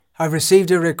I've received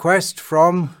a request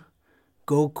from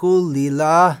Gokul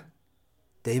Leela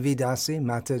Devidasi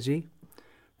Mataji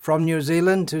from New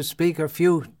Zealand to speak a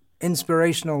few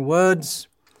inspirational words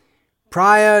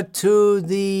prior to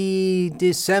the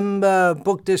December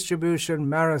book distribution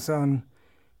marathon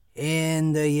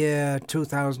in the year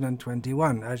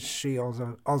 2021, as she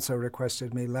also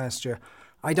requested me last year.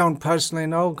 I don't personally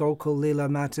know Gokul Leela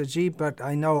Mataji, but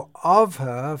I know of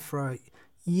her for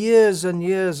years and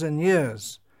years and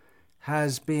years,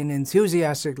 has been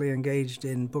enthusiastically engaged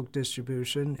in book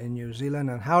distribution in New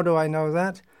Zealand. And how do I know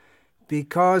that?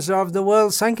 Because of the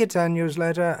World Sankirtan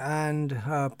newsletter and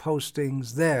her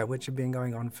postings there, which have been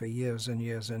going on for years and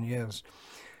years and years.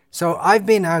 So I've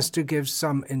been asked to give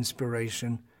some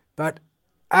inspiration, but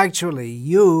actually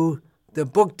you, the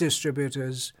book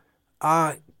distributors,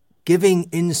 are giving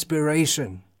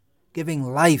inspiration, giving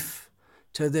life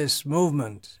to this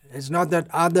movement. It's not that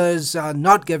others are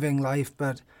not giving life,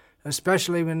 but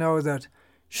especially we know that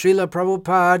Srila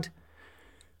Prabhupada,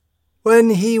 when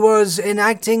he was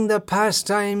enacting the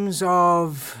pastimes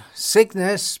of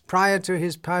sickness prior to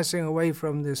his passing away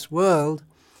from this world,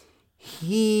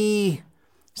 he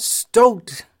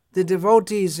stoked the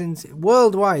devotees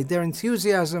worldwide, their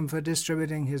enthusiasm for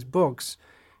distributing his books,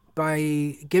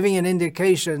 by giving an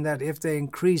indication that if they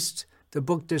increased the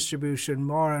book distribution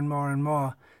more and more and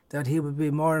more, that he would be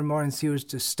more and more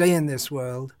enthused to stay in this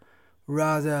world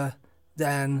rather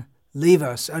than leave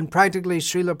us. And practically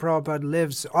Srila Prabhupada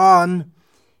lives on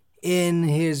in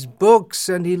his books,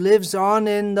 and he lives on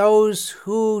in those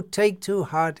who take to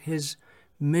heart his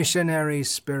missionary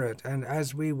spirit. And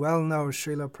as we well know,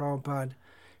 Srila Prabhupada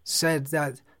said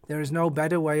that there is no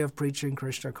better way of preaching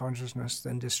Krishna consciousness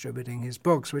than distributing his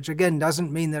books, which again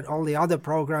doesn't mean that all the other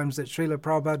programs that Srila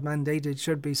Prabhupada mandated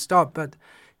should be stopped, but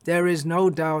there is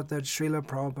no doubt that Srila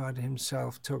Prabhupada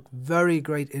himself took very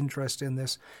great interest in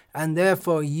this, and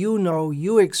therefore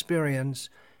you experience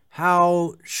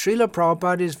how Srila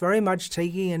Prabhupada is very much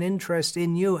taking an interest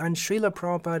in you, and Srila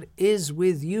Prabhupada is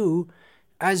with you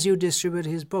as you distribute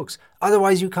his books.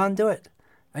 Otherwise you can't do it,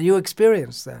 and you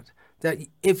experience that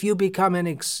if you become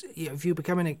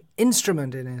an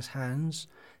instrument in his hands,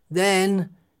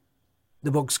 then the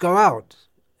books go out.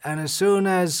 And as soon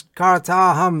as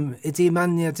kartaham iti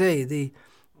manyate,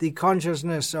 the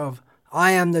consciousness of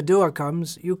I am the doer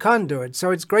comes, you can't do it. So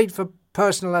it's great for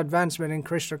personal advancement in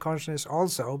Krishna consciousness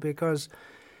also, because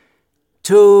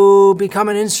to become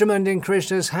an instrument in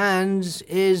Krishna's hands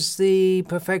is the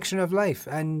perfection of life,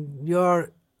 and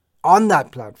you're on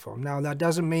that platform. Now, that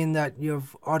doesn't mean that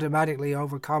you've automatically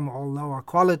overcome all lower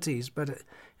qualities, but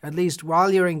at least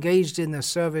while you're engaged in the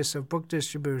service of book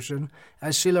distribution,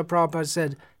 as Srila Prabhupada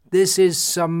said, this is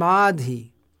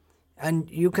samadhi, and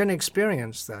you can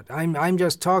experience that. I'm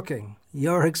just talking.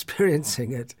 You're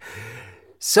experiencing it.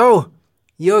 So,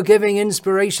 you're giving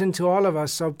inspiration to all of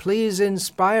us, so please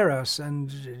inspire us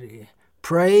and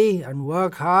pray and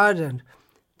work hard and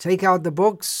take out the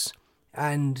books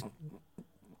and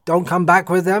don't come back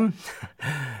with them.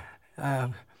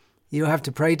 You have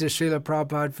to pray to Srila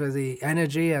Prabhupada for the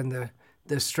energy and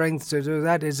the strength to do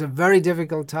that. It's a very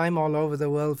difficult time all over the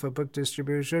world for book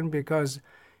distribution, because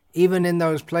even in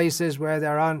those places where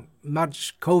there aren't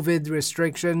much COVID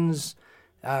restrictions,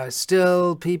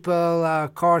 still people are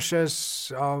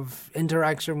cautious of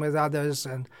interaction with others.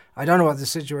 And I don't know what the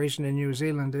situation in New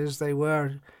Zealand is. They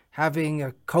were having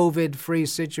a COVID-free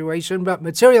situation, but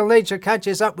material nature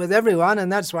catches up with everyone, and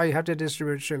that's why you have to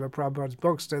distribute Srila Prabhupada's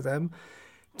books to them,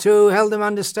 to help them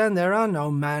understand there are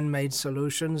no man-made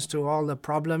solutions to all the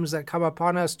problems that come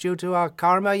upon us due to our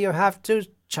karma. You have to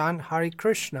chant Hare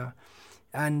Krishna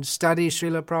and study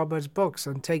Srila Prabhupada's books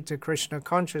and take to Krishna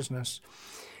consciousness.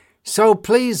 So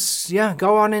please,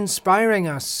 go on inspiring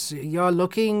us. You're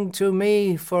looking to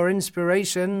me for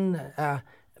inspiration,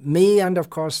 me and of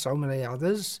course so many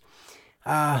others,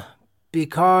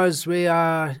 because we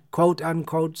are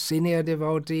quote-unquote senior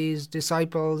devotees,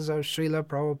 disciples of Srila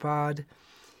Prabhupada.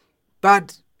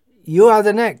 But you are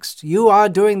the next. You are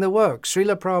doing the work.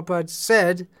 Srila Prabhupada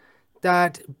said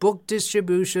that book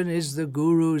distribution is the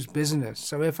guru's business.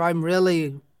 So if I'm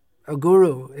really a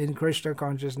guru in Krishna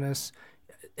consciousness,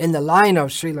 in the line of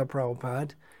Srila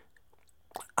Prabhupada,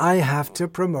 I have to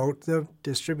promote the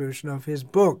distribution of his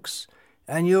books.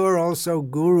 And you are also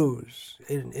gurus,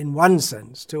 in one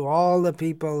sense, to all the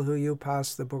people who you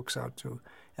pass the books out to.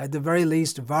 At the very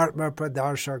least, Vartma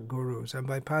Pradarshak gurus. And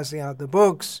by passing out the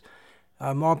books,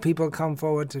 more people come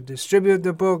forward to distribute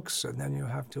the books, and then you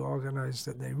have to organize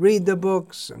that they read the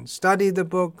books and study the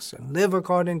books and live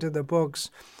according to the books.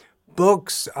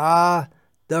 Books are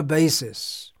the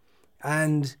basis.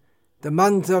 And the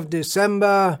month of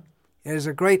December It is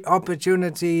a great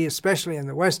opportunity, especially in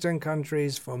the Western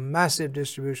countries, for massive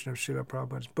distribution of Srila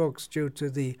Prabhupada's books due to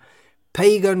the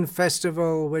pagan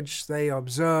festival which they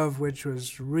observe, which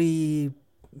was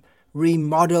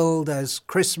remodeled as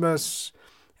Christmas.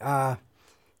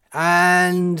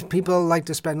 And people like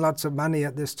to spend lots of money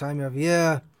at this time of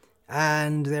year,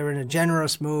 and they're in a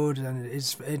generous mood, and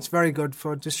it's very good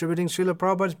for distributing Srila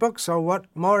Prabhupada's books. So what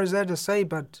more is there to say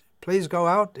but please go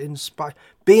out,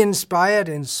 be inspired,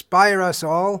 inspire us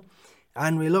all,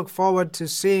 and we look forward to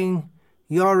seeing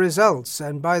your results.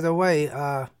 And by the way,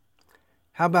 how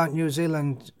about New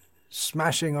Zealand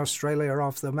smashing Australia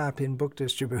off the map in book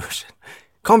distribution?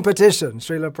 Competition,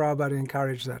 Srila Prabhupada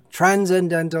encouraged that.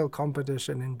 Transcendental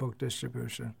competition in book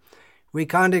distribution. We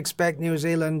can't expect New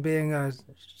Zealand, being a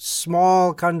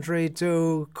small country,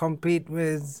 to compete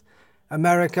with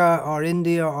America or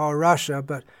India or Russia,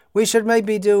 but we should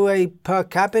maybe do a per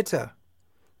capita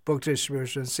book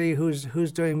distribution, see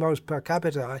who's doing most per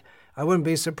capita. I wouldn't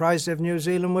be surprised if New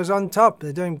Zealand was on top.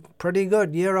 They're doing pretty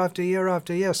good year after year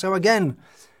after year. So again,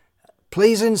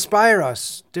 please inspire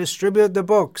us. Distribute the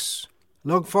books.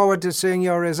 Look forward to seeing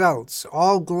your results.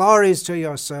 All glories to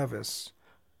your service.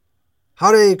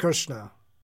 Hare Krishna.